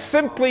I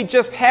simply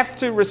just have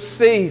to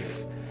receive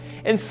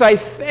and say,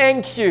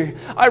 thank you.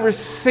 I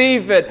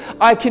receive it.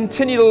 I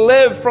continue to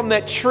live from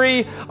that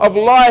tree of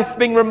life,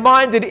 being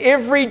reminded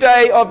every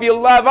day of your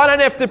love. I don't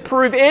have to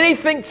prove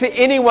anything to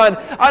anyone.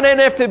 I don't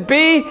have to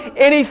be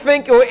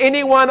anything or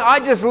anyone.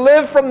 I just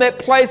live from that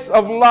place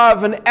of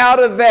love, and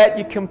out of that,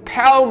 you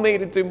compel me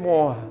to do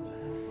more.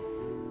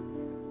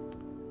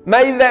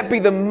 May that be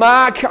the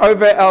mark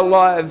over our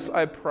lives,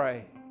 I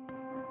pray.